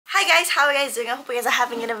Hi guys, how are you guys doing? I hope you guys are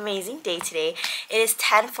having an amazing day today. It is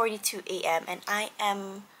 10:42 a.m. and I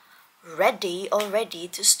am already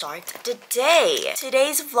to start the day.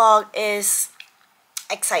 Today's vlog is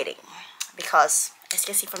exciting because, as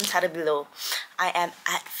you can see from the title below, I am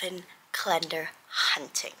Advent calendar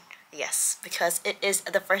hunting. Yes, because it is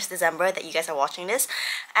the 1st December that you guys are watching this,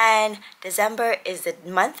 and December is the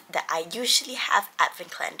month that I usually have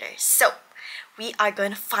Advent calendars. So we are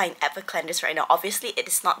going to find Advent calendars right now. Obviously, it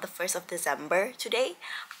is not the 1st of December today,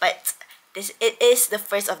 but it is the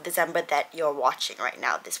 1st of December that you're watching right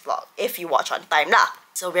now, this vlog, if you watch on time lah.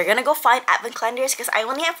 So we're gonna go find Advent calendars because I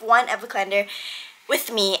only have one Advent calendar with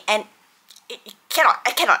me, and I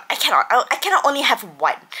cannot only have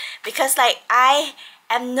one because like I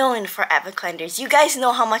am known for Advent calendars. You guys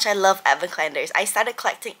know how much I love Advent calendars. I started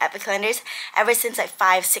collecting Advent calendars ever since like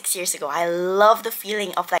 5-6 years ago. I love the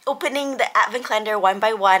feeling of like opening the Advent calendar one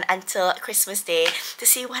by one until Christmas Day to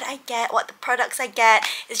see what I get, what the products I get.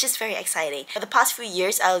 It's just very exciting. For the past few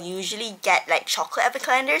years, I'll usually get like chocolate Advent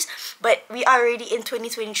calendars, but we are already in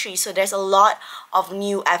 2023, so there's a lot of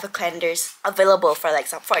new Advent calendars available for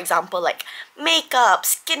like, for example, like makeup,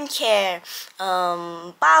 skincare,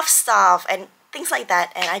 bath stuff, and things like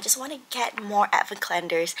that. And I just want to get more Advent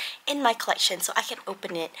calendars in my collection so I can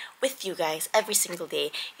open it with you guys every single day.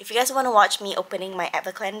 If you guys want to watch me opening my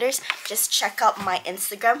Advent calendars, just check out my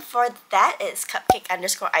Instagram for that. It's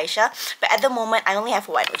cupcake_Aisha. But at the moment, I only have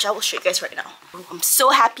one, which I will show you guys right now. I'm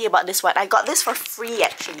so happy about this one. I got this for free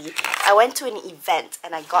actually. I went to an event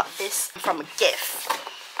and I got this from a gift.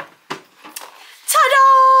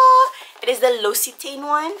 Ta-da! It is the L'Occitane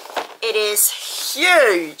one. It is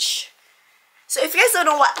huge. So if you guys don't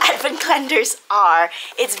know what Advent calendars are,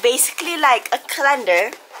 it's basically like a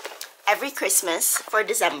calendar every Christmas for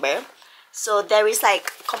December. So there is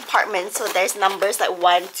like compartments, so there's numbers like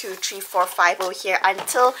 1, 2, 3, 4, 5 over here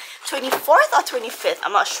until 24th or 25th,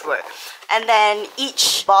 I'm not sure. And then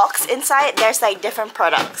each box inside, there's like different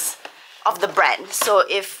products of the brand. So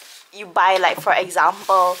if you buy like, for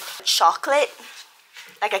example, chocolate,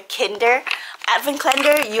 like a Kinder Advent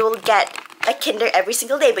calendar, you will get a Kinder every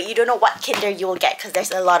single day, but you don't know what Kinder you will get because there's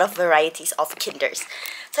a lot of varieties of Kinders.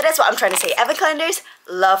 So that's what I'm trying to say. Advent calendars,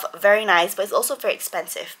 love, very nice, but it's also very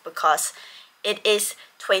expensive because it is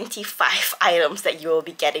 25 items that you will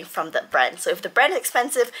be getting from the brand. So if the brand is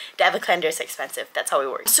expensive, the Advent calendar is expensive. That's how it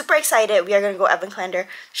works. Super excited. We are going to go Advent calendar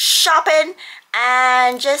shopping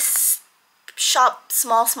and just shop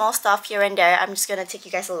small stuff here and there. I'm just going to take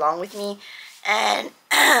you guys along with me, and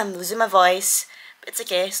I'm losing my voice. But it's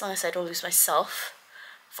okay, as long as I don't lose myself.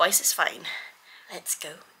 Voice is fine. Let's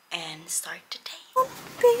go and start the day.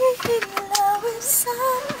 Be in love with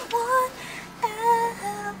someone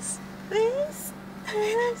else. Please.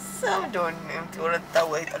 I don't know.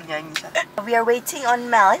 We are waiting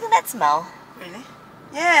on Mel. Isn't that Mel? Really?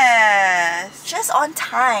 Yes. Just on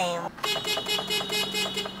time. Okay.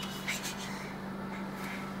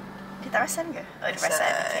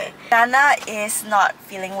 Nana is not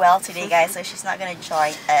feeling well today, guys, so she's not gonna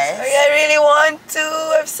join us. I really want to.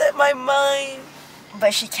 I've set my mind,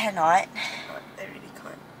 but she cannot. I really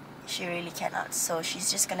can't. She really cannot. So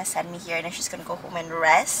she's just gonna send me here, and then she's gonna go home and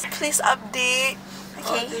rest. Please update.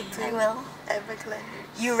 Okay, I will. Advent calendar.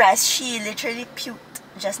 You rest. She literally puked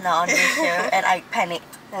just now on me here, and I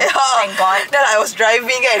panicked. Thank God. Then I was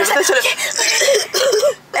driving and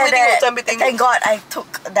thank God I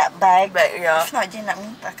took that bag. Yeah. If not, dia nak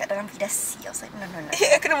minta kat dalam tidak si. I was like, no.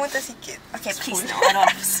 Aku kena muntah sikit. Okay, please no, I don't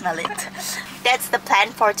want to smell it. That's the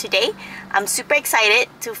plan for today. I'm super excited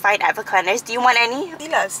to find Advent calendars. Do you want any?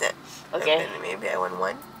 Dila said. Okay. Maybe I want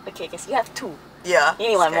one. Okay, because you have 2. Yeah.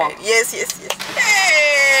 You need one more. Yes. Hey!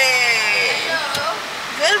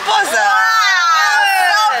 Good boss.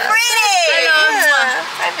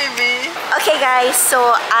 Hi, baby. Okay guys,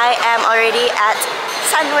 so I am already at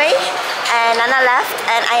Sunway and Nana left,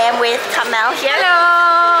 and I am with Kamel here.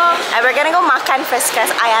 Hello! And we're gonna go makan first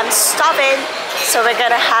because I am starving. So we're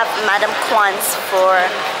gonna have Madam Kwan's for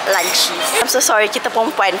lunches. I'm so sorry, kita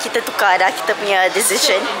perempuan, kita tukar dah kita punya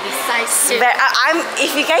decision. Indecisive. But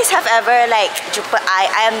if you guys have ever like jumpa I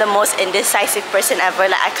am the most indecisive person ever.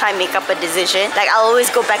 Like I can't make up a decision. Like I always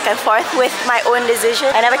go back and forth with my own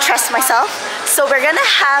decision. I never trust myself. So we're gonna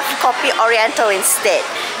have kopi oriental instead.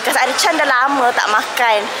 Because ada canda lama tak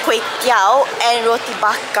makan kuih tiaw and roti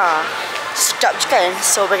bakar. Sedap kan?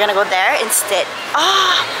 So we're gonna go there instead.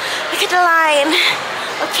 Ah, look at the line.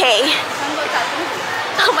 Okay.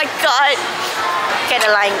 Oh my god. Look at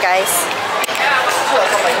the line, guys.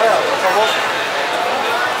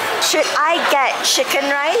 Should I get chicken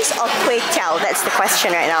rice or kuih tiaw? That's the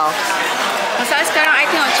question right now. Masalah sekarang I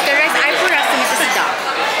tengok chicken rice, I pun rasa macam sedap.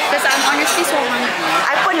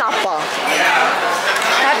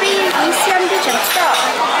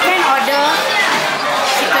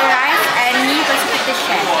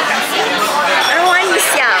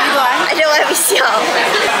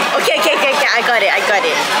 I got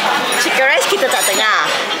it. Chicken rice kita tak tengah.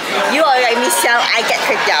 You order mee siam, I get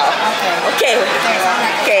kway teow.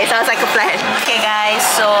 Okay, sounds like a plan. Okay guys,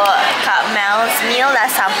 so Kak Mel's meal dah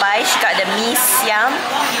sampai. She got the mee siam.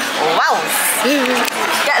 Wow,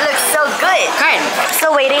 that looks so good. Kan?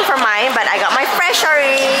 Still waiting for mine, but I got my fresh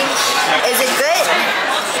orange. Is it good?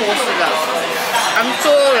 So sedap. I'm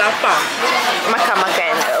so lapar. Makan.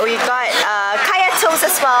 We got kaya toast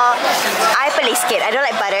as well. I pelik sikit. I don't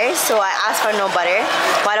like butter, so I asked for no butter.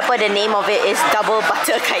 Walaupun the name of it is double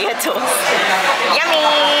butter kaya toast. Yummy!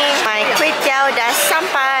 My kway teow dah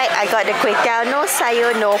sampai. I got the kway teow, no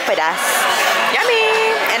sayur, no pedas.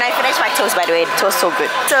 Yummy! And I finished my toast, by the way. The toast so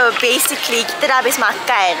good. So basically, kita dah habis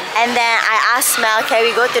makan. And then I asked Mel, can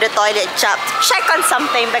we go to the toilet jap to check on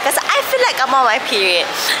something, because I feel like I'm on my period.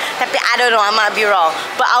 Tapi I don't know, I might be wrong.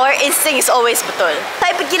 But our instinct is always betul.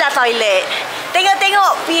 Saya pergilah toilet.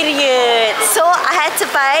 Tengok-tengok period. So I had to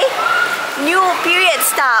buy new period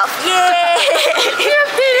stuff. Yay! New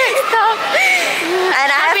period stuff. And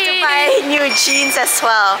I have to buy new jeans as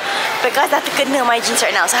well, because I have to kena my jeans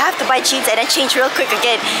right now. So I have to buy jeans and then change real quick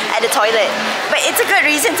again at the toilet. But it's a good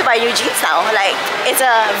reason to buy new jeans now. Like, it's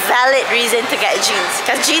a valid reason to get jeans,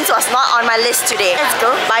 because jeans was not on my list today. Let's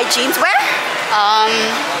go buy jeans. Where?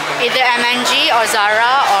 Either MNG or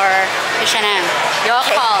Zara or H&M. Your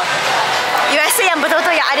call. You rasa yang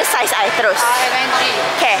betul-betul yang ada size I terus. MNG.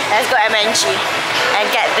 Okay, let's go MNG and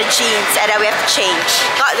get the jeans, and then we have to change.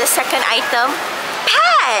 Got the second item,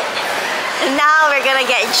 pad. Now we're gonna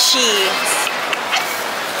get jeans.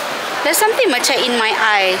 There's something macam in my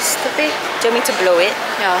eyes. Tapi, Do you want me to blow it?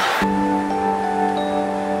 yeah.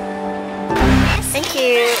 Thank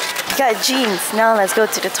you. Got jeans. Now let's go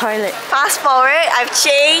to the toilet. Fast forward, I've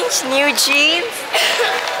changed. New jeans.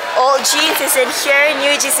 Old jeans is in here.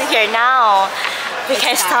 New jeans in here. Now we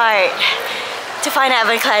can start to find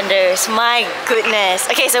Advent calendars. My goodness.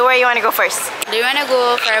 Okay, so where you want to go first? Do you want to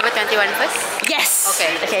go Forever 21 first? Yes. Okay,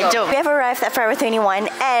 let's Okay, go. Joe. We have arrived at Forever 21,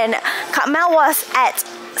 and Kak Mel was at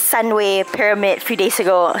Sunway Pyramid a few days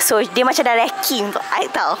ago. So dia macam dah recce untuk I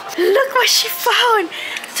tau. Look what she found.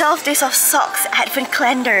 12 days of socks Advent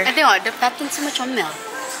calendar. I tengok, the pattern tu macam Mel.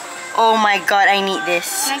 Oh my god, I need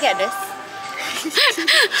this. Can I get this?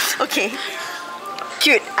 Okay.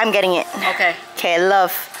 Cute. I'm getting it. Okay. Okay,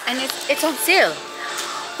 love. And it's on sale.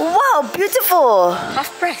 Wow, beautiful.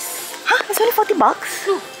 Half price. Huh? It's only 40 bucks?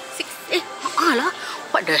 No, 6. Lah.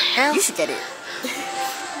 What the hell? You should get it.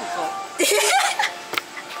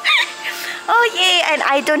 Oh yay, and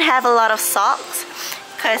I don't have a lot of socks,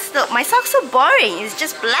 because look, my socks are boring. It's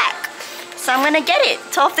just black. So I'm gonna get it.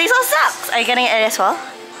 12 days of socks. Are you getting it as well?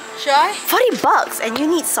 Should I? 40 bucks, and you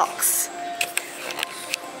need socks.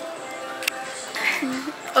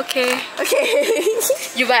 Okay. Okay.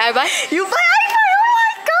 You buy, I buy? You buy, I buy. Oh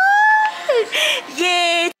my god.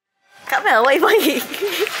 Yay. Kak Mel, what are you buying?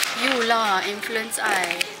 You lah, influence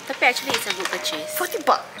I. Tapi actually it's a good purchase. 40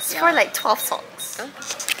 bucks Yeah. for like 12 socks. Betul?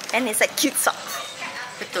 And it's like cute socks.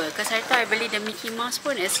 Betul. Because hari tu I beli the Mickey Mouse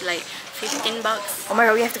pun is like 15 bucks. Oh my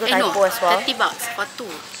god, we have to go No, typo as well. 30 bucks for 2.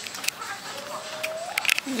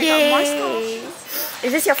 Yay.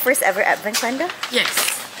 Is this your first ever Advent calendar? Yes.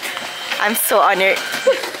 I'm so honored.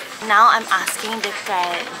 Now I'm asking them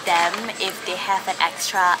if they have an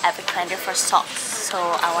extra Advent calendar for socks. So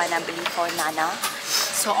I wanna beli for Nana.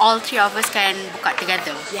 So all 3 of us can buka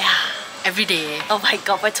together. Yeah. Every day. Oh my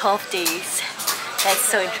god, for 12 days. That's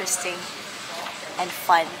so interesting and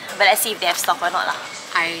fun. But let's see if they have stock or not lah.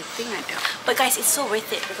 I think I do. But guys, it's so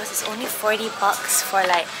worth it because it's only 40 bucks for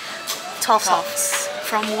like 12 socks.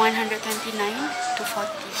 From 129 to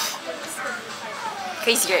 40.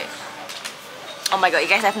 Crazy, right? Oh my god,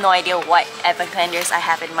 you guys have no idea what Advent calendars I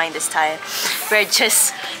have in mind this time. We're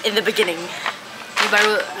just in the beginning. Ni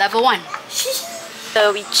baru level 1.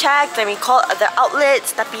 So we checked and we called other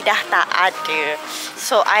outlets, tapi dah tak ada.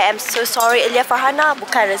 So I am so sorry Elia Farhana,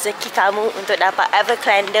 bukan rezeki kamu untuk dapat Advent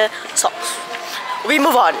calendar socks. We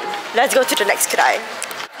move on. Let's go to the next kedai.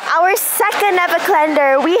 Our second Advent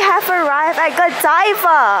calendar, we have arrived at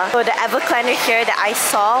Godiva. So the Advent calendar here that I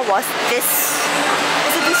saw was this.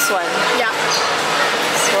 Is it this one? Yeah.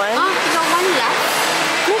 This one? Oh, you got one left.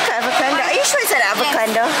 Ni ke Advent calendar? Are you sure it's an Advent Yes.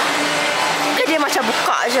 calendar? Ke dia macam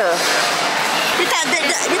buka je? Dia tak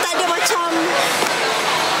ada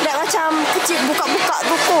macam kecil buka-buka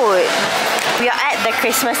tu kot. We are at the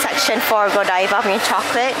Christmas section for Godiva punya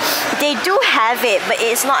chocolate. They do have it, but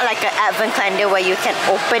it's not like an Advent calendar where you can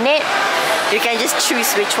open it. You can just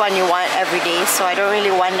choose which one you want every day. So I don't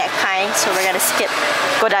really want that kind. So we're gonna skip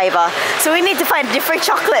Godiva. So we need to find different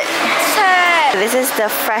chocolate. This is the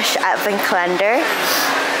fresh Advent calendar.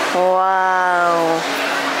 Wow.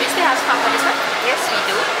 You still have stock for this one?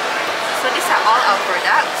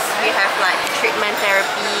 we have like treatment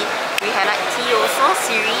therapy. We have like tea also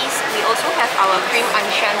series. We also have our cream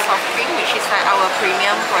unshan soft cream, which is like our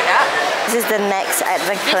premium product. This is the next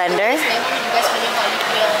advent calendar. This memang you guys punya Holy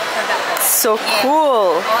Grail product. So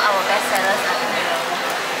cool. All our best sellers are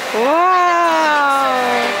here. Wow.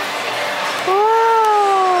 Wow.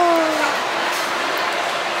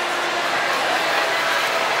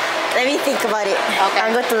 Let me think about it. Okay.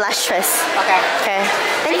 I'll go to Lush first. Okay. Okay.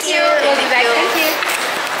 Thank you. We'll be back. Thank you.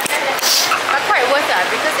 But quite worth it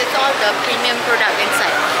because it's all the premium product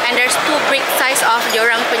inside. And there's 2 big size of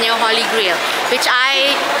diorang punya Holy Grail, which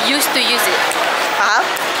I used to use it.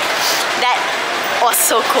 That was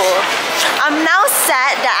so cool. I'm now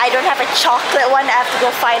sad that I don't have a chocolate one. I have to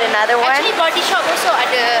go find another one. Actually, Body Shop also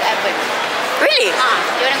ada Advent. Really?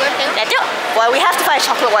 You wanna go too? Let's do. Well, we have to find a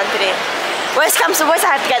chocolate one today. Worst comes to worst,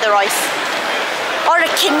 I have to get the Royce. Or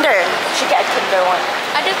the Kinder. Should get a Kinder one.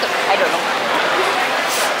 Ada ke? I don't know.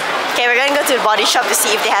 Okay, we're gonna go to the Body Shop to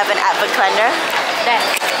see if they have an advent calendar. There.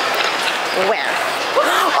 Where?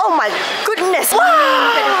 Oh my goodness!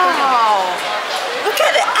 Wow! Look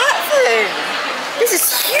at the advent! This is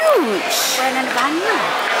huge! Warna ada banyak.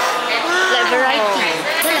 Like variety.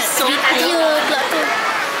 So cool.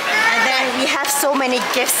 And then we have so many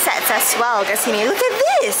gift sets as well. Guys, look at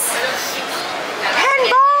this!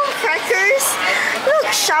 Handball, crackers. Look,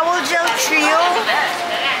 shower gel trio.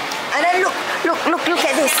 And then look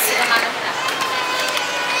at this.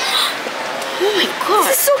 Oh my god.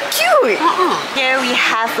 This is so cute. Here we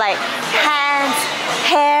have like hands,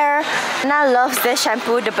 hair. Anna loves this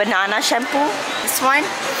shampoo, the banana shampoo. This one.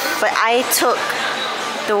 But I took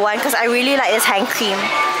the one because I really like this hand cream.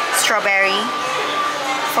 Strawberry.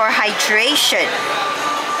 For hydration.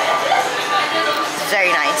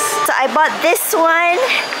 Very nice. So I bought this one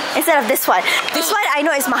instead of this one. This one I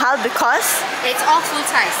know is mahal because It's all full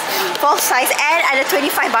size. full size and ada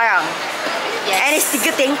 25 barang. Yes. And it's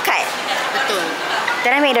 3 tingkat. Betul.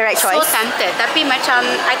 Did I make the right So choice? tempted. Tapi macam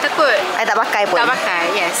I takut I tak pakai pun. tak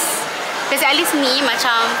pakai. Yes. Because at least ni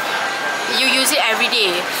macam you use it every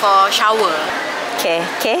day for shower. Okay.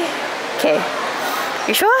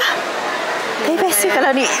 You sure? Tapi best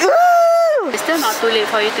kalau ni. It's still not too late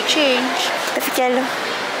for you to change. Kita fikir dulu.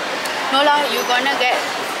 No lah, you gonna get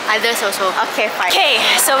others also. Okay, fine. Okay,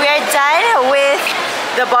 so we are done with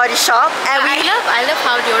the Body Shop and I love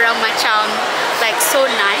how diorang macam like so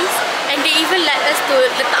nice and they even let us to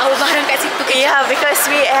letak our barang kat situ. yeah, because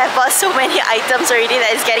we have bought so many items already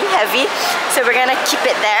that it's getting heavy, so we're gonna keep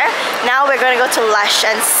it there. Now we're gonna go to Lush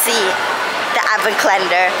and see the advent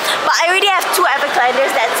calendar. But I already have 2 advent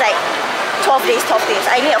calendars that's like 12 days.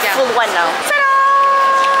 I need a full one now. Ta-da!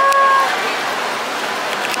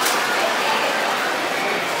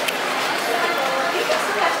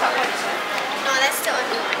 No, that's the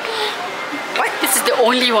only one. What? This is the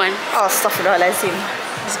only one. Oh, astaghfirullahaladzim.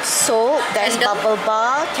 Soap, there's Candle. bubble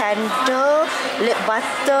bar, candle, lip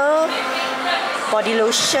butter, body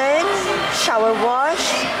lotion, shower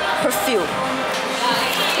wash, perfume.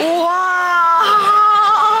 Wow!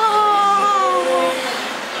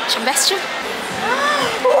 Macam best je.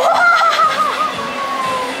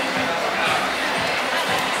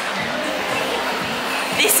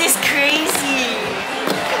 This is crazy.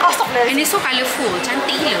 And it's so colourful.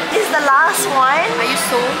 Cantik gila. This is the last one. Are you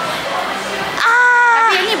so?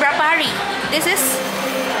 Ah! Tapi yang ni berapa hari? This is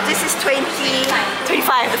 25,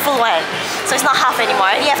 the full one. So it's not half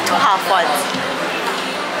anymore. I only have 2 half ones.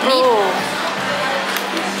 Neat. Oh.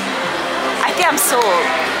 I think I'm sold.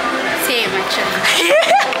 same macam.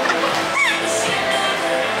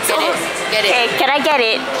 Get it. Okay, can I get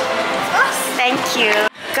it? Thank you.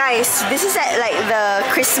 Guys, this is like the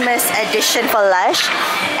Christmas edition for Lush,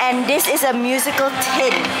 and this is a musical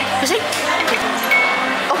tin. You see?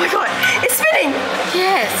 Oh my god, it's spinning!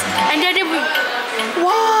 Yes. And then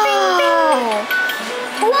Wow!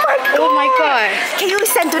 Oh my god! oh my god. Can you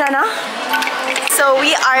send to Nana? So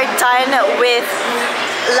we are done with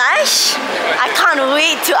Lush. I can't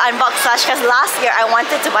wait to unbox Lush because last year I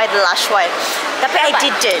wanted to buy the Lush one, tapi I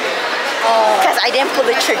didn't. Because I didn't pull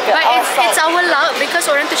the trigger. But it's our luck because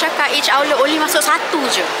orang tu cakap each outlet only masuk satu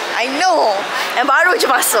je. I know. And baru je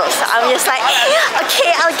masuk. So I'm just like,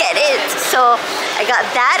 okay, I'll get it. So I got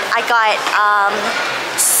that. I got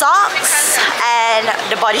socks and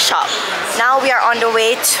the Body Shop. Now we are on the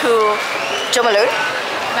way to Jomalun.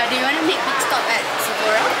 But do you want to make pit stop at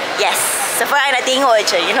Sephora? Yes. Sephora I nak tengok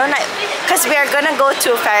je. You know, because we are gonna go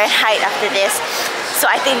to Fahrenheit after this. So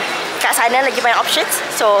I think kat sana lagi banyak options.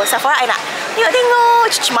 So Sephora I nak tengok-tengok,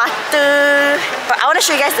 cuci mata. But I want to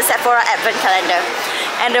show you guys the Sephora Advent Calendar.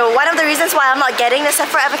 And one of the reasons why I'm not getting the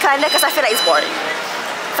Sephora Advent Calendar because I feel like it's boring.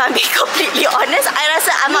 If I'm being completely honest, I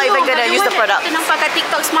rasa I'm not even gonna use the product. Kita nampak kat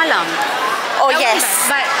TikTok semalam. Oh That yes.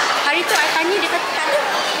 one, but hari tu I tanya dia kata tak ada.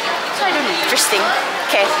 So I don't know. Interesting.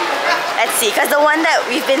 Okay, let's see. Because the one that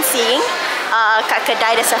we've been seeing kat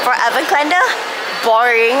kedai the Sephora Advent Calendar,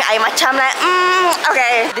 boring. I macam like,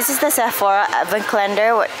 okay. This is the Sephora Advent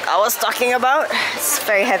Calendar, what I was talking about. It's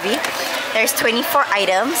very heavy. There's 24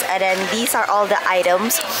 items, and then these are all the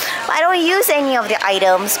items. But I don't use any of the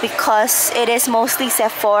items because it is mostly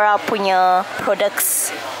Sephora punya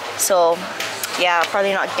products. So yeah,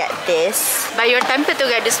 probably not get this. But you're tempted to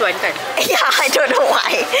get this one kan? Yeah, I don't know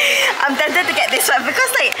why. I'm tempted to get this one because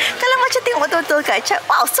like kalau macam tengok betul-betul kan, macam,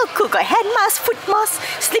 wow, so cool. Got hand mask, foot mask,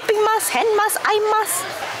 sleeping mask, hand mask, eye mask.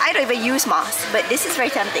 I don't even use masks, but this is very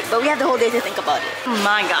tempting. But we have the whole day to think about it. Oh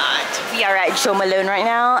my god. We are at Jo Malone right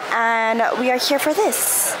now and we are here for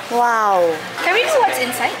this. Wow. Can we know what's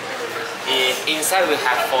inside? Inside we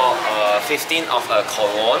have 15 of a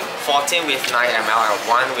cologne, 14 with 9 ml and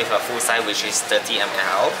 1 with a full size which is 30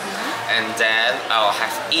 ml. And then I'll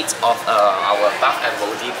have 8 of our bath and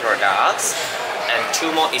body products, and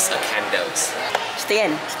 2 more is candles. Stay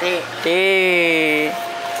in. Stay.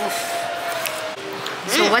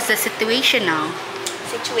 So what's the situation now?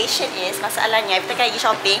 Situation is, masalahnya, kita pergi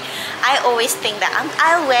shopping, I always think that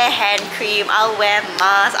I'll wear hand cream, I'll wear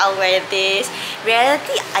mask, I'll wear this.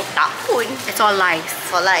 Reality, I tak pun. It's all lies.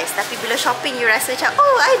 For lies. Tapi bila shopping, you rasa macam,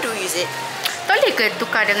 oh, I do use it. Boleh ke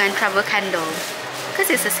tukar dengan travel candle?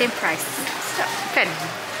 Because it's the same price. Kan?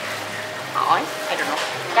 I don't know.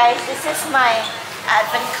 Guys, this is my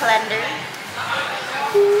advent calendar.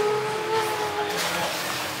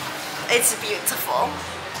 It's beautiful.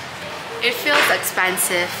 It feels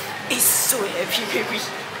expensive. It's so heavy, baby.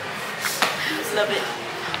 Love it.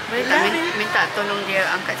 Boleh tak minta tolong dia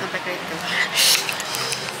angkat sampai kereta?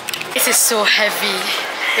 This is so heavy.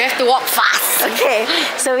 We have to walk fast. Okay,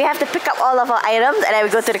 so we have to pick up all of our items and then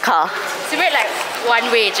we go to the car. So we're like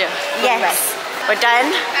one way je. Yes, we're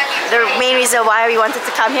done. The main reason why we wanted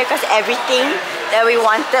to come here because everything that we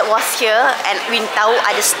wanted was here and we tahu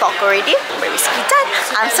ada stock already. But we done.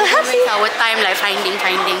 I'm so happy. Waste our time like finding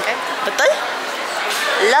kan? Betul?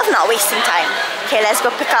 Love not wasting time. Okay, let's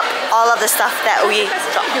go pick up all of the stuff that we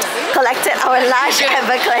collected. Our large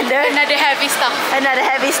advent calendar. Another heavy stuff. Another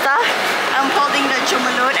heavy stuff. I'm holding the Jo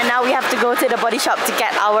Malone and now we have to go to the body shop to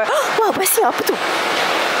get our... Wow, Bessie, apa tu?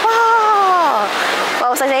 Wow!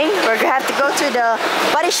 What was I saying? We're gonna have to go to the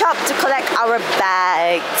body shop to collect our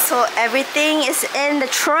bags. So everything is in the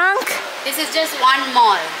trunk. This is just one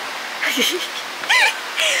mall.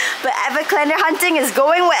 But advent calendar hunting is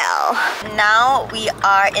going well. Now we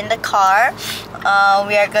are in the car.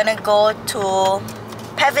 We are gonna go to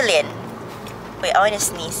Pavilion. Wait, I want to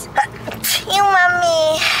sneeze. You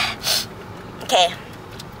mommy. Okay,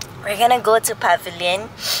 we're gonna go to Pavilion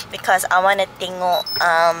because I want to tengok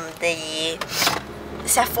the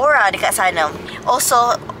Sephora dekat sana.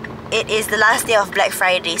 Also, it is the last day of Black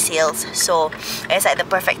Friday sales, so it's like the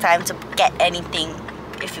perfect time to get anything.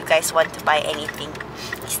 If you guys want to buy anything,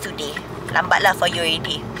 it's today. Lambat lah for you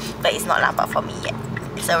already, but it's not lambat for me yet.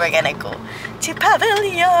 So we're gonna go to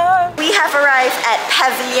Pavilion. We have arrived at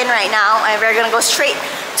Pavilion right now, and we're gonna go straight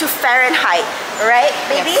to Fahrenheit, right,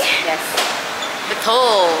 baby? Yes.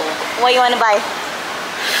 Betul. What you wanna buy?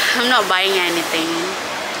 I'm not buying anything.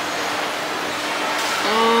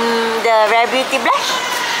 The Rare Beauty blush.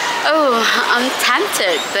 Oh, I'm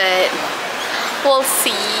tempted, but we'll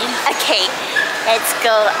see. Okay, let's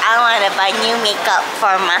go. I want to buy new makeup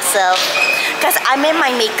for myself because I'm in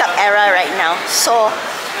my makeup era right now, so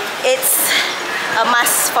it's a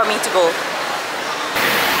must for me to go.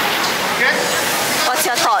 What's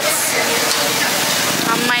your thoughts?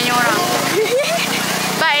 Ramai orang.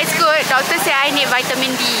 But it's good. Doctor say I need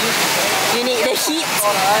vitamin D. You need the heat.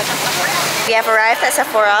 We have arrived at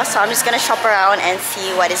Sephora, so I'm just gonna shop around and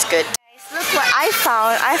see what is good. Look what I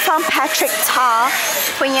found. I found Patrick Ta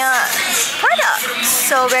punya products.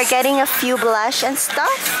 So we're getting a few blush and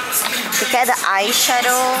stuff. Look at the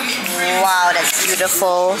eyeshadow. Wow, that's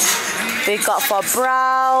beautiful. We got for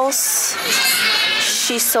brows.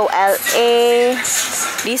 She's So LA.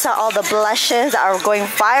 These are all the blushes that are going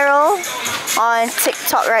viral on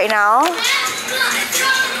TikTok right now.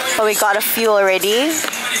 So we got a few already.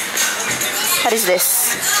 What is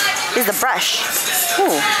this? This is the brush.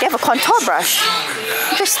 Ooh, they have a contour brush.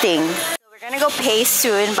 Interesting. So we're gonna go pay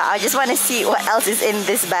soon, but I just want to see what else is in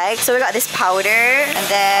this bag. So we got this powder, and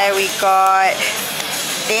then we got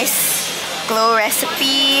this glow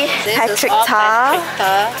recipe. This Patrick is all Ta. Patrick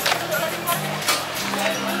Ta.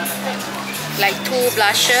 Like 2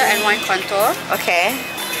 blusher and 1 contour. Okay.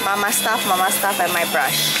 Mama stuff, and my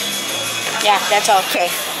brush. Yeah, that's all. Okay.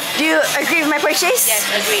 Do you agree with my purchase? Yes,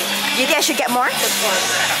 agree. Do you think I should get more?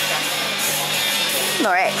 No,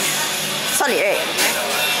 right? Solid, right?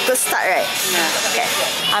 Good start, right? Yeah. Okay.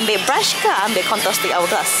 Ambil brush ke ambil contour stick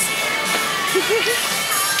hourglass?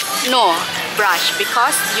 No, brush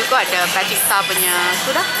because you got the Batista punya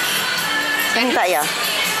tu dah. Yang tak ya?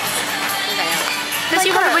 Enggak ya. Terus My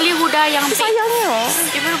you baru God. beli Huda yang bake. Sayangnya.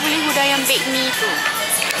 You baru beli Huda yang bake me tu.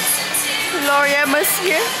 L'Oreal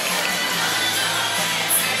Monsieur.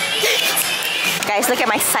 Guys, look at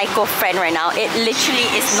my psycho friend right now. It literally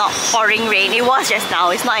is not pouring rain. It was just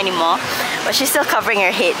now. It's not anymore. But she's still covering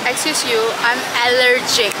her head. Excuse you, I'm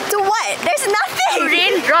allergic. To what? There's nothing.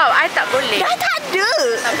 Raindrop, I tak boleh. Dah tak ada.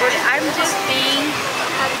 Tak boleh. I'm just being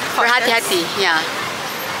berhati-hati. Yeah.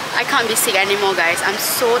 I can't be sick anymore, guys. I'm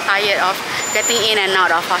so tired of getting in and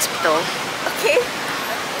out of hospital. Okay.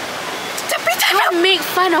 Tapi tak nak. Don't make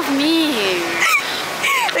fun of me.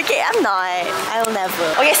 Okay, I'm not. I will never.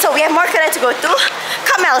 Okay, so we have more color to go to.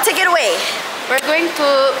 Come, Mel, take it away. We're going to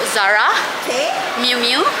Zara, Okay. Miu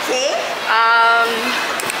Miu, Okay.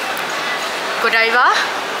 Godiva,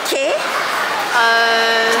 Okay.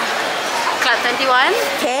 Club 21,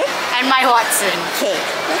 Okay. and my Watson. Okay.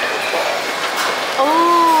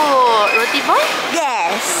 Oh, Roti Boy?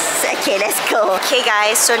 Yes. Okay, let's go. Okay,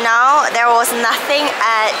 guys. So now there was nothing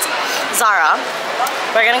at Zara.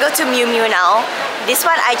 We're gonna go to Miu Miu now. This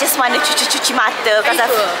one I just want to cuci mata because Are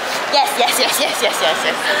you sure? Yes.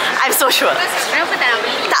 I'm so sure. Kenapa tak nak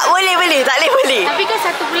beli? Tak boleh beli, tak boleh beli. Tapi kan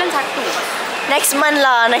 1 bulan 1. Next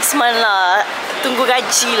month lah. Tunggu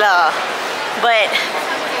gaji lah. But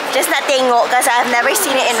just nak tengok because I've never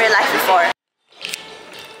seen it in real life before.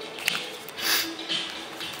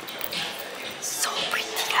 So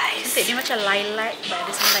pretty, guys. Dia macam lilac, but at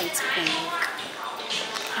the same time it's pink.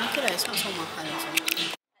 Okay lah, it's not so mahal also.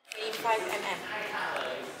 25 mm.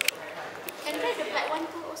 And then the black one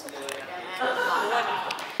too also.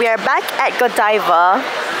 We are back at Godiva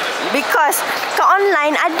because kat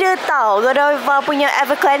online ada tau Godiva punya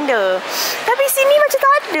Everclander. Tapi sini macam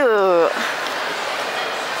tak ada.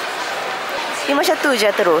 Dia macam tu je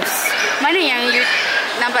terus. Mana yang you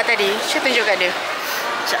nampak tadi? Saya tunjuk kat dia.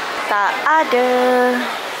 Tak ada.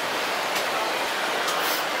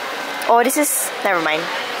 Oh, this is... Never mind.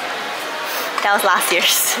 That was last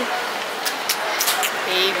year's.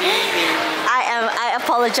 Baby. I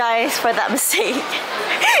apologize for that mistake.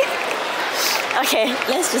 Okay,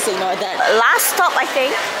 let's just ignore that. Last stop, I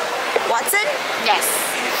think. Watson? Yes.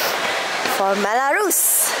 For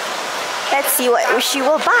Belarus. Let's see what she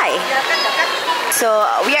will buy. So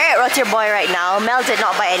we are at Roti Boy right now. Mel did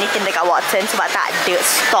not buy anything dekat Watson sebab tak ada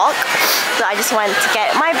stock. So I just want to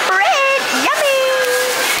get my bread. Yummy!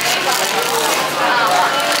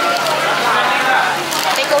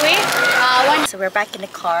 Take away. So we're back in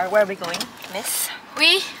the car. Where are we going, miss?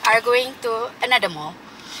 We are going to another mall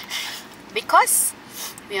because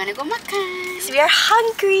we want to go makan. So we are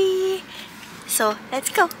hungry. So let's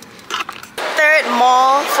go. Third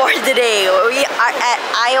mall for the day. We are at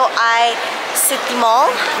IOI City Mall.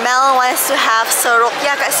 Mel wants to have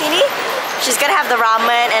serokya kat sini. She's gonna have the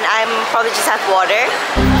ramen and I'm probably just have water.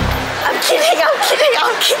 I'm kidding.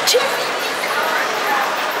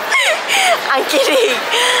 I'm kidding.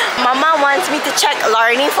 Mama wants me to check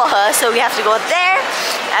Larnie for her, so we have to go there.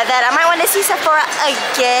 And then I might want to see Sephora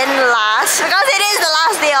again last because it is the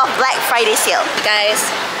last day of Black Friday sale. Guys,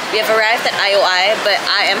 we have arrived at IOI, but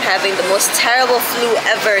I am having the most terrible flu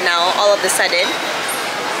ever now, all of a sudden.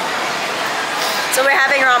 So we're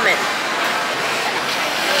having ramen.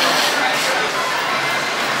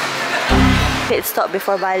 Pit stop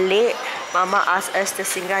before balik. Mama asked us to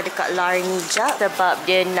singgah dekat Larnie jap sebab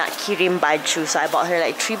dia nak kirim baju. So I bought her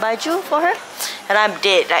like 3 baju for her. And I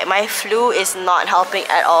did. Like my flu is not helping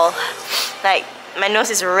at all. Like my nose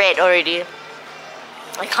is red already.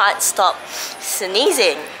 I can't stop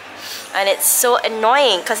sneezing. And it's so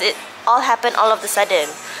annoying because it all happened all of a sudden.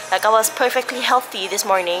 Like I was perfectly healthy this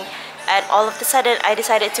morning and all of a sudden I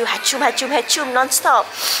decided to hachum non-stop.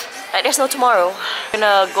 Like there's no tomorrow. I'm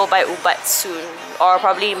gonna go buy ubat soon. Or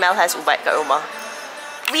probably Mel has ubat kat rumah.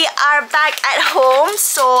 We are back at home.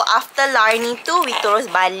 So after Larnie tu, we terus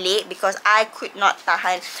balik because I could not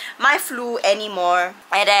tahan my flu anymore.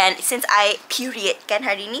 And then since I period kan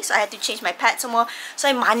hari ni, so I had to change my pads semua. So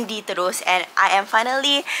I mandi terus and I am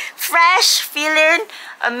finally fresh, feeling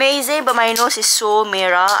amazing. But my nose is so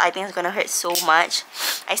merah. I think it's gonna hurt so much.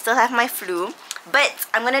 I still have my flu. But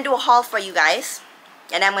I'm gonna do a haul for you guys.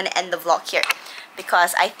 And I'm gonna end the vlog here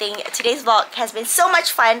because I think today's vlog has been so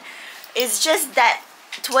much fun. It's just that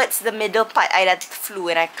towards the middle part I dah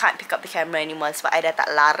flu and I can't pick up the camera anymore sebab I dah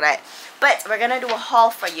tak larat. But we're gonna do a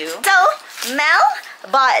haul for you. So Mel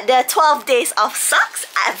bought the 12 days of socks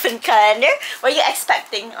advent calendar. Were you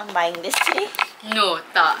expecting on buying this today? No,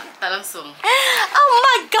 tak langsung. Oh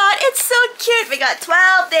my god, it's so cute. We got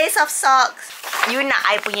 12 days of socks. You nak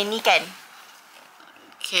I punya ni kan?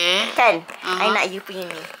 Okay. Kan? I nak you punya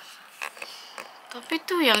ni. Tapi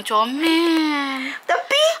tu yang comel.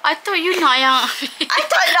 Tapi I thought you nak yang I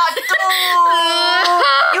thought not to.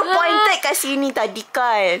 You pointed kat sini tadi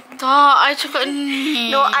kan? tak, I cakap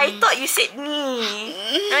ni. No, I thought you said ni.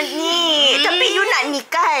 No, ni. Tapi you nak ni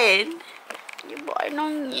kan? You buat I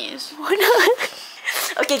nangis.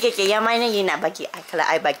 Okay. Yang mana you nak bagi I? Kalau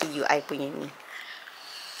I bagi you, I punya ni.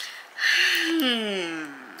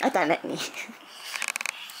 I tak nak ni.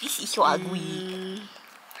 This is so ugly.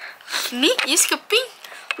 Ni, you suka pink?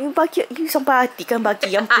 You bagi, you sampai hati kan bagi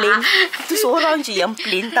yang plain. Itu seorang je yang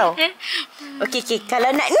plain tau. Okay. Kalau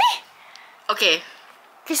nak ni, Okay.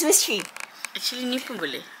 Christmas tree. Actually ni pun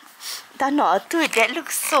boleh. Tak nak tu. That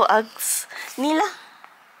looks so ugly. Ni lah.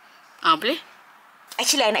 Boleh?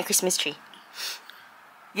 Actually, I nak Christmas tree.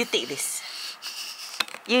 You take this.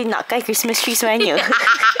 You nak kan Christmas tree sebenarnya?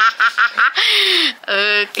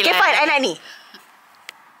 Okay Okay, fine. I nak ni.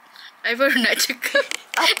 I baru nak cakap.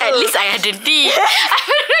 Apa? At least I ada ni. I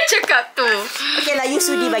baru nak cakap tu. Okay lah, you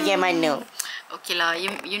sudi bagi yang mana? Okay lah, you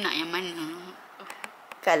nak yang mana?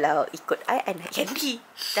 Kalau ikut I nak yang ni.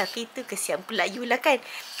 Tapi tu kesian pula you lah kan.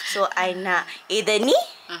 So, I nak either ni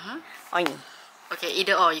or ni. Okay,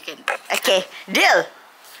 either or you can. Okay, deal.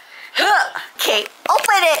 Okay,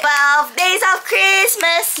 open it. 12 days of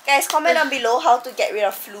Christmas. Guys, comment down below how to get rid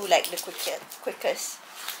of flu like the quickest.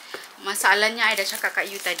 Masalahnya I dah cakap kat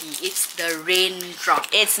you tadi. It's the raindrop.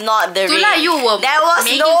 It's not the Itulah rain. you were There was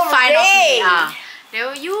making no fun of me. rain. There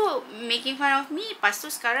were you making fun of me. Lepas tu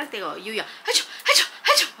sekarang tengok you yang haju.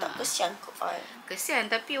 Tak kesian kau. Kesian,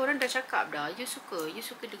 tapi orang dah cakap dah. You suka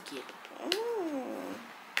degil.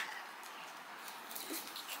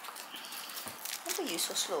 Kenapa you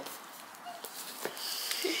so slow?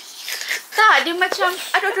 Tak, dia macam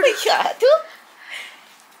aduh. Ya, tu.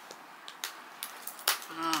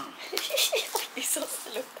 You so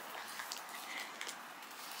slow.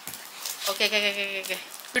 Okay.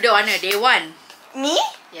 Duduk mana? Day 1. Ni?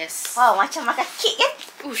 Yes. Wow, macam makan kek kan?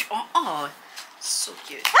 Ush, so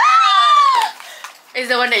cute. Ah! Is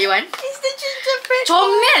the one that you want? It's the gingerbread.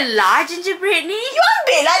 Comel lah gingerbread ni. You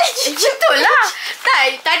ambil lah the gingerbread. Betul lah.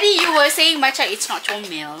 Tak, tadi you were saying macam it's not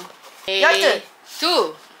comel. Your turn. Tu.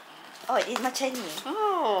 Oh, it's macam ni.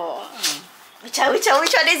 Oh. Which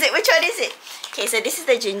one is it? Okay, so this is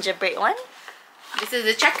the gingerbread one. This is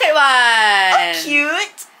the checkered one. Oh,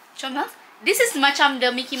 cute. Comel. This is macam the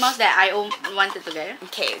Mickey Mouse that I wanted to get.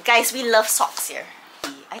 Okay, guys, we love socks here.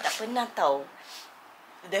 I tak pernah tahu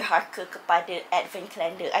derhaka kepada advent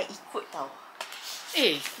calendar. I ikut tau.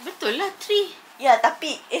 Betul lah 3. Yeah,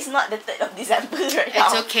 tapi it's not the 3rd of December right now.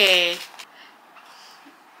 It's okay.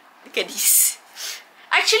 Look at this.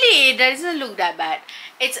 Actually, it doesn't look that bad.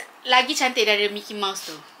 It's lagi cantik dari Mickey Mouse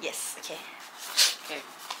tu. Yes, okay.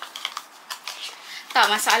 Tak,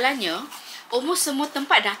 masalahnya almost semua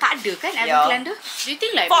tempat dah tak ada kan advent calendar? Do you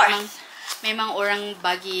think like memang orang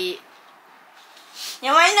bagi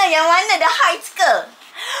Yang mana? The heights ke?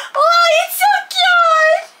 Wow, it's so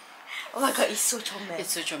cute! Oh my god, it's so comel.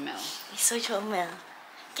 It's so comel. It's so comel.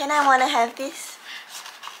 Can I wanna have this?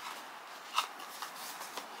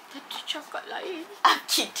 Tadi cakap lain. I'm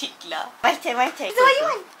kidding lah. My turn. So what you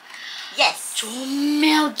want? Yes.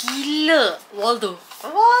 Comel gila. Waldo.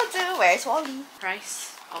 Waldo, where's Wally?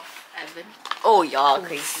 Price of advent. Oh yeah,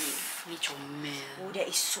 crazy. Ni comel. Oh, that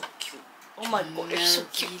is so cute. Oh my god, it's so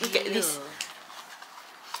cute. Look at Gila. this.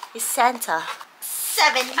 It's Santa.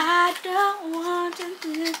 7. I don't want them to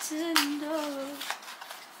know.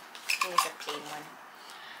 Here's a plain one.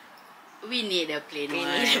 We need a plain We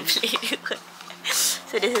one. need a plain one.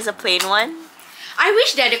 So this is a plain one. I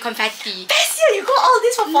wish they had a confetti. Best year, you got all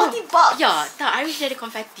this for 40 bucks. Yeah, tak, I wish they had a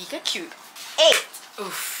confetti. Kan cute. 8.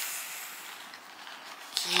 Oof.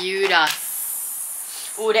 Cute as.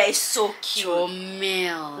 Oh, that is so cute.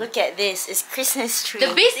 Comel. Look at this. It's Christmas tree.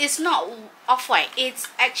 The base is not off-white. It's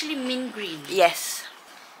actually mint green. Yes.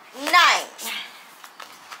 9.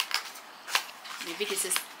 Maybe this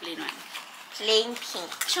is plain one. Plain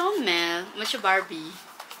pink. Comel. Macam Barbie.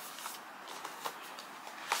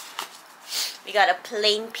 We got a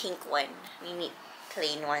plain pink one. We need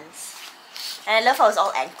plain ones. And I love how it's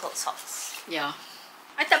all ankle socks. Yeah.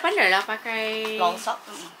 I tak pandai lah pakai Long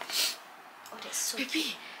socks. Oh, that's so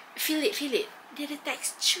Baby, feel it. Dia ada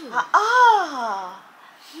texture.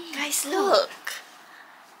 Guys, look.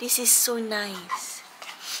 This is so nice.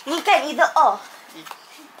 Ni kan either or.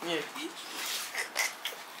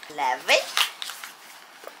 11.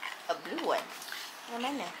 A blue one. Yang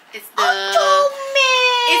mana? It's the... Oh,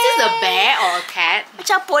 comel! Is this a bear or a cat?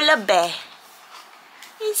 Macam polar bear.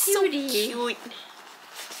 It's so Cutie. cute.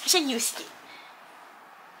 Macam you sikit.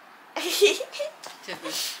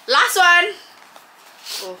 Last one.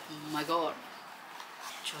 Oh my god.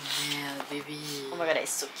 Comel, baby. Oh my god, that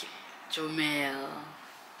is so cute. Comel.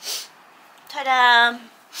 Ta-da!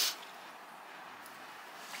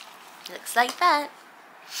 Looks like that.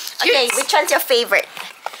 Okay, Cute. which one's your favorite?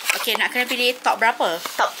 Okay, nak kena pilih top berapa?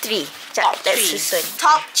 Top 3. Top Let's three. susun.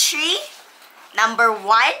 Top 3. Number 1.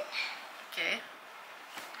 Okay.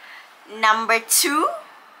 Number 2.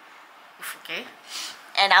 Okay.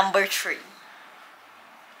 And number 3.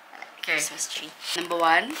 Okay. Christmas tree. Number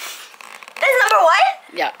 1. That's number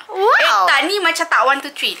 1? Yeah. Wow. Tak ni macam tak 1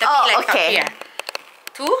 to 3. Tapi Oh, like top okay.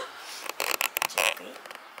 3. 2.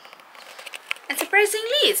 And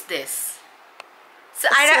surprisingly, it's this. So,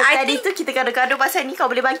 So I tadi think... tu kita gaduh-gaduh pasal ni, kau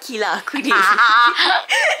boleh bangki lah aku ni.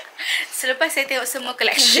 Selepas saya tengok semua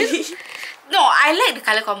collection. No, I like the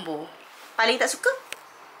colour combo. Paling tak suka?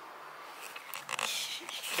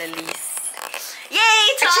 The least. Yay!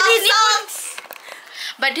 Actually, ni pun- socks!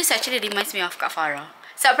 But this actually reminds me of Kak Farah.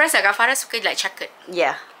 So, I rasa Kak Farah suka like checkered.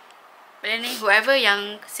 Yeah. But then ni, whoever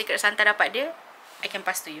yang Secret Santa dapat dia, I can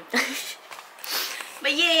pass to you.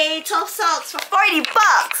 But yay! 12 socks for 40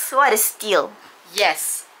 bucks! What a steal.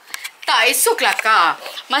 Yes. Tak, esok lah Kak.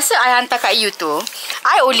 Masa I hantar kat you tu,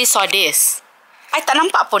 I only saw this. I tak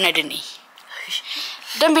nampak pun ada ni.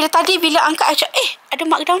 Dan bila angkat, I cakap, ada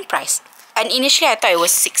markdown price. And initially, I thought it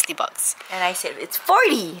was 60 bucks. And I said, it's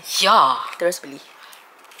 40! Yeah. Terus beli.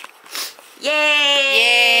 Yay!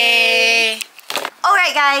 Yay!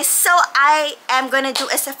 Alright guys, so I am gonna do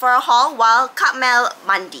a Sephora haul while Kak Mel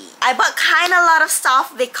mandi. I bought kinda a lot of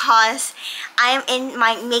stuff because I am in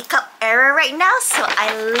my makeup era right now, so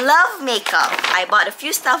I love makeup. I bought a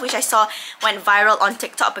few stuff which I saw went viral on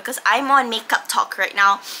TikTok because I'm on Makeup Talk right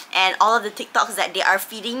now, and all of the TikToks that they are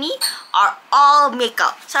feeding me are all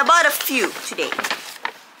makeup. So I bought a few today.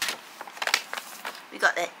 We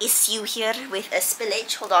got an issue here with a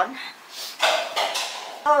spillage. Hold on.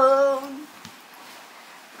 Oh.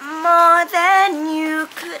 More than you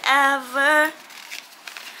could ever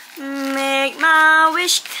make my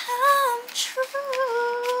wish come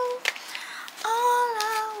true. All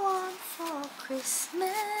I want for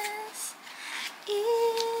Christmas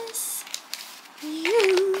is you,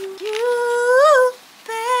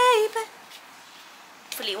 baby.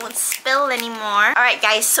 Hopefully it won't spill anymore. Alright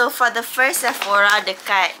guys, so for the first Sephora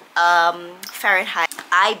dekat Fahrenheit,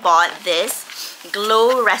 I bought this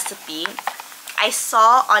glow recipe. I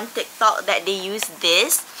saw on TikTok that they use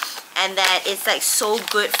this and that it's like so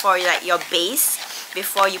good for like your base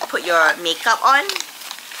before you put your makeup on.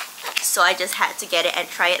 So I just had to get it and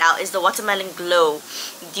try it out. It's the Watermelon Glow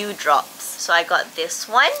Dew Drops. So I got this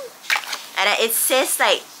one. And it says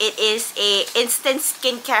like it is a instant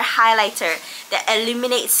skincare highlighter that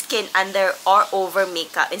illuminates skin under or over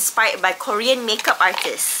makeup, inspired by Korean makeup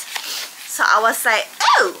artists. So I was like,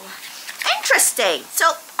 oh, interesting.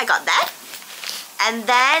 So I got that. And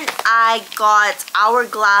then I got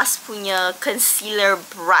Hourglass punya concealer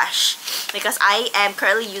brush because I am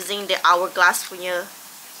currently using the Hourglass punya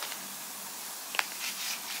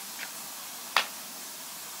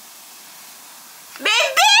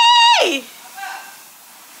baby!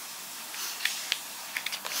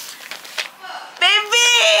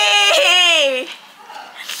 Baby!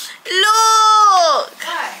 Look!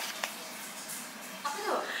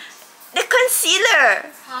 The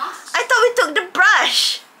concealer. Huh? I thought we took the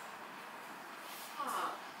brush.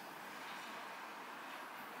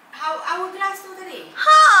 Hourglass tu tadi?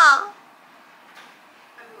 Huh?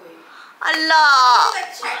 Allah.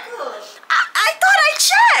 I thought I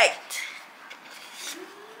checked.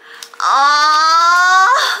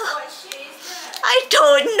 What shade is that? I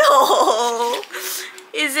don't know.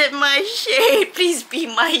 Is it my shade? Please be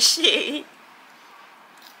my shade.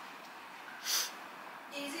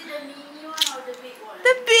 Is it the mini one or the big one?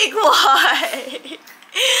 The big one.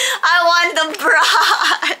 I want the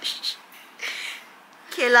brush.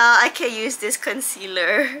 Kayla, I can use this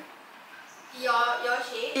concealer. Your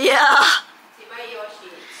shade? Yeah. Say buy your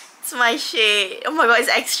shade. It's my shade. Oh my god,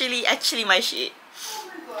 it's actually my shade. Oh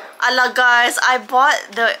my god. Allah guys, I bought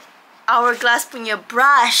the Hourglass punya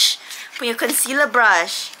brush, punya concealer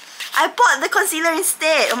brush. I bought the concealer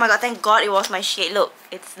instead. Oh my god, thank god it was my shade. Look,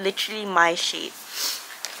 it's literally my shade.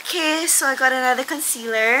 Okay, so I got another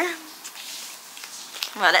concealer.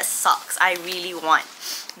 Well, that sucks. I really want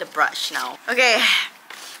the brush now. Okay,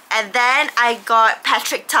 And then I got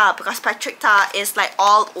Patrick Ta, because Patrick Ta is like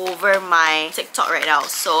all over my TikTok right now.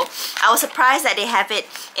 So I was surprised that they have it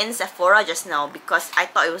in Sephora just now, because I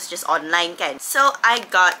thought it was just online kan. So I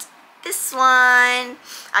got this one.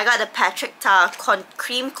 I got the Patrick Ta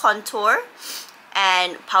Cream Contour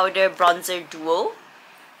and Powder Bronzer Duo.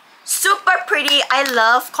 Super pretty. I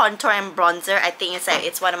love contour and bronzer. I think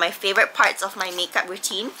it's one of my favorite parts of my makeup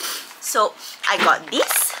routine. So I got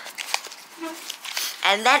this.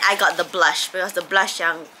 And then I got the blush, because the blush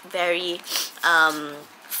yang very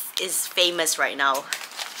is famous right now.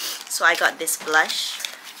 So I got this blush.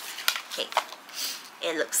 Okay.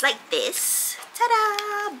 It looks like this.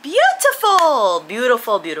 Ta-da! Beautiful!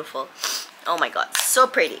 Beautiful, beautiful. Oh my god, so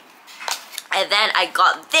pretty. And then I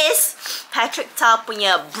got this Patrick Ta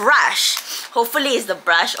punya brush. Hopefully it's the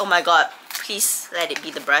brush. Oh my god, please let it be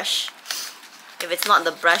the brush. If it's not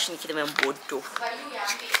the brush, ni kita memang bodoh.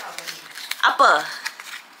 Apa?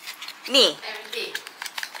 Ni?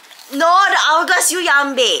 No, the hourglass you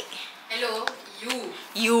yang ambil. Hello,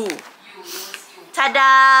 You.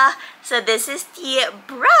 Tada! So this is the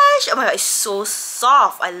brush. Oh my god, it's so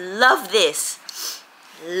soft. I love this.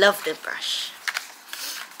 Love the brush.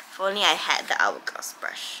 If only I had the hourglass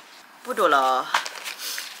brush. Bodoh lah.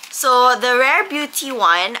 So the Rare Beauty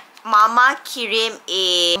one, Mama kirim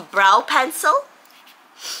a brow pencil.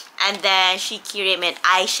 And then she kirim an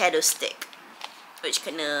eyeshadow stick, which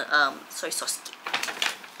kena soy sauce sikit.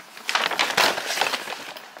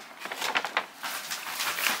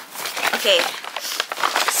 Okay,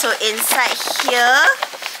 so inside here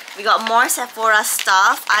we got more Sephora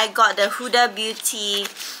stuff. I got the Huda Beauty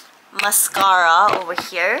mascara over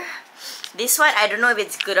here. This one, I don't know if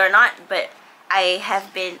it's good or not, but I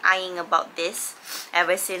have been eyeing about this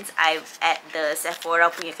ever since I'm at the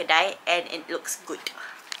Sephora punya kedai, and it looks good.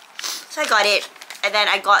 So I got it. And then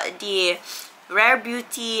I got the Rare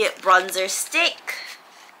Beauty bronzer stick.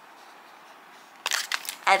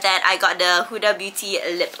 And then I got the Huda Beauty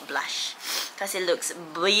lip blush, because it looks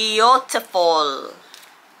beautiful.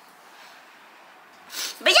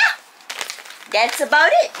 But yeah, that's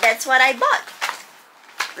about it. That's what I bought.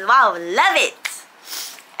 Wow, love it.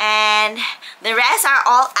 And the rest are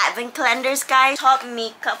all advent calendars, guys. Top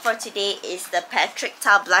makeup for today is the Patrick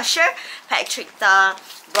Ta blusher, Patrick Ta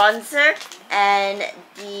bronzer, and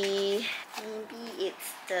the, maybe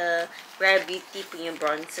it's the Rare Beauty punya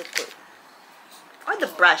bronzer coat. Or the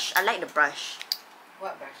brush. I like the brush.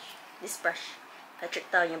 What brush? This brush. Patrick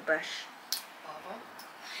Ta punya brush.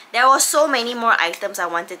 There was so many more items I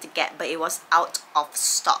wanted to get, but it was out of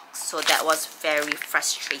stock. So that was very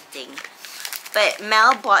frustrating. But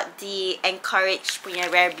Mel bought the Encourage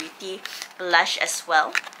punya Rare Beauty blush as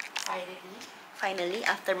well. Finally,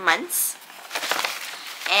 after months.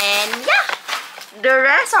 And yeah, the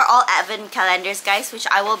rest are all advent calendars, guys, which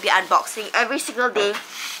I will be unboxing every single day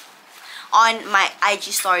on my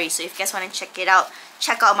IG story. So if you guys want to check it out,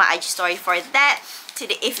 check out my IG story for that.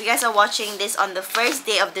 Today, if you guys are watching this on the first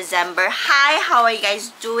day of December, hi, how are you guys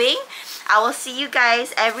doing? I will see you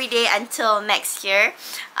guys every day until next year.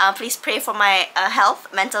 Please pray for my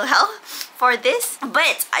mental health for this.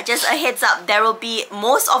 But just a heads up, there will be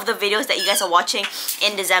most of the videos that you guys are watching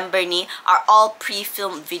in December ni are all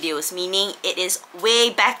pre-filmed videos, meaning it is way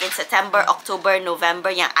back in September, October, November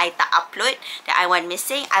yang I tak upload, that I went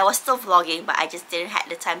missing. I was still vlogging, but I just didn't have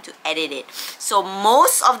the time to edit it. So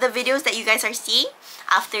most of the videos that you guys are seeing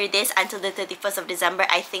after this until the 31st of December,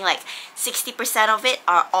 I think like 60% of it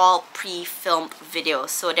are all pre-filmed videos.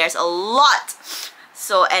 So there's a lot.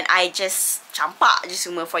 So, and I just campak je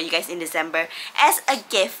semua for you guys in December as a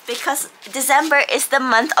gift, because December is the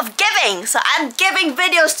month of giving. So I'm giving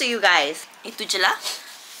videos to you guys. Itu je lah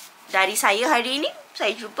dari saya hari ini.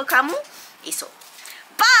 Saya jumpa kamu esok.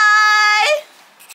 Bye!